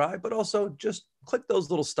subscribe, but also just click those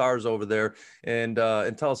little stars over there and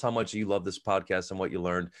tell us how much you love this podcast and what you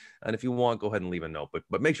learned. And if you want, go ahead and leave a note,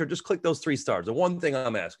 but make sure just click those 3 stars. The one thing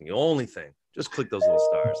I'm asking you, only thing, just click those little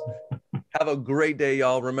stars. Have a great day,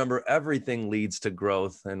 y'all. Remember, everything leads to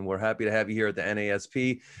growth, and we're happy to have you here at the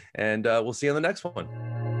NASP, and we'll see you on the next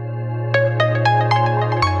one.